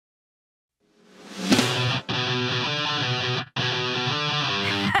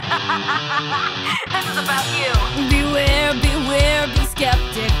This is about you. Beware, beware, be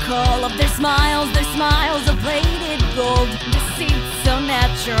skeptical of their smiles of plated gold. Deceit's so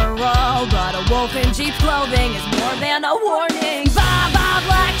natural, but a wolf in cheap clothing is more than a warning. Baa baa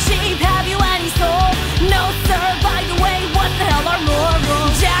black sheep, have you any soul? No sir, by the way, what the hell are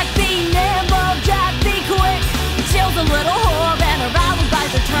morals? Jack be nimble, Jack be quick. Jill's a little whore and her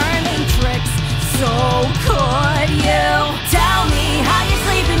alibis are turning tricks. So could you tell me how you're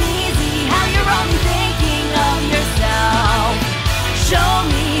sleeping easy, how you're only thinking of yourself? Show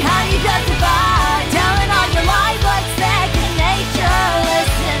me how you justify telling all your lies like second nature.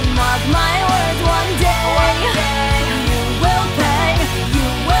 Listen, mark my words, one day you will pay, you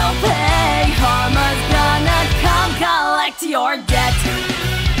will pay. Karma's gonna come collect your debt.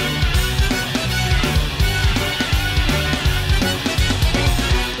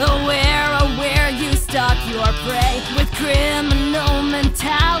 Aware, you stalk your prey with criminal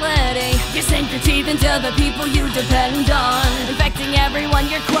mentality. You sink your teeth into the people you depend on, infecting everyone,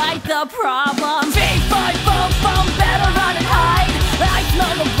 you're quite the problem. Fake fight, boom, better run and hide. I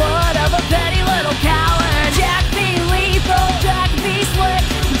smell the blood of a petty little coward. Jack be lethal, Jack be slick.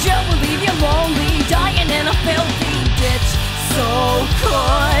 Joe will leave you lonely, dying in a filthy ditch. So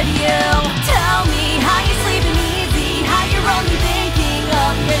could you tell me how you're sleeping easy, how you're only thinking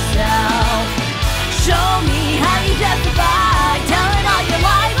of yourself? Show me how you justify telling all your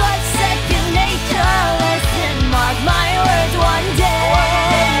lies like second nature. Listen, mark my words, one day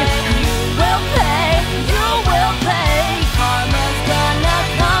you will pay, you will pay. Karma's gonna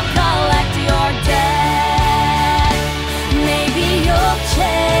come collect your debt. Maybe you'll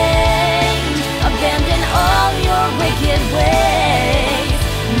change, abandon all your wicked ways,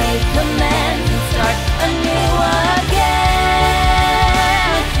 make amends and start anew again.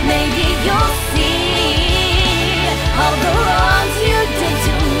 Maybe you'll see all the wrongs you did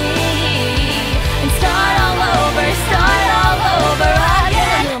to me and start all over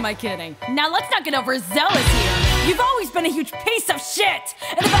again. Who am I kidding? Now let's not get overzealous here. You've always been a huge piece of shit,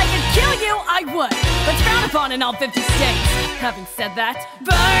 and if I could kill you, I would. But it's frowned upon in all 50 states. Having said that,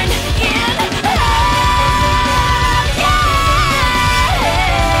 burn in hell, yeah!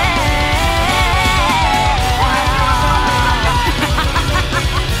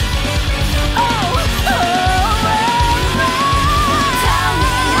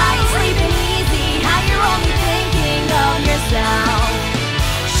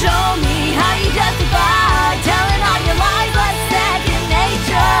 Show me how you justify telling all your lies like second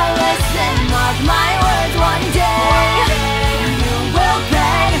nature. Listen, mark my words, one day you will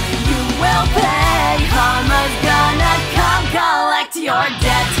pay, you will pay. Karma's gonna come collect your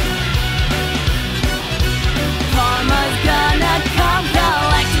debt. Karma's gonna come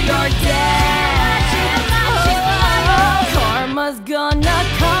collect your debt. Karma's gonna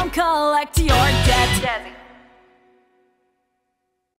come collect your debt.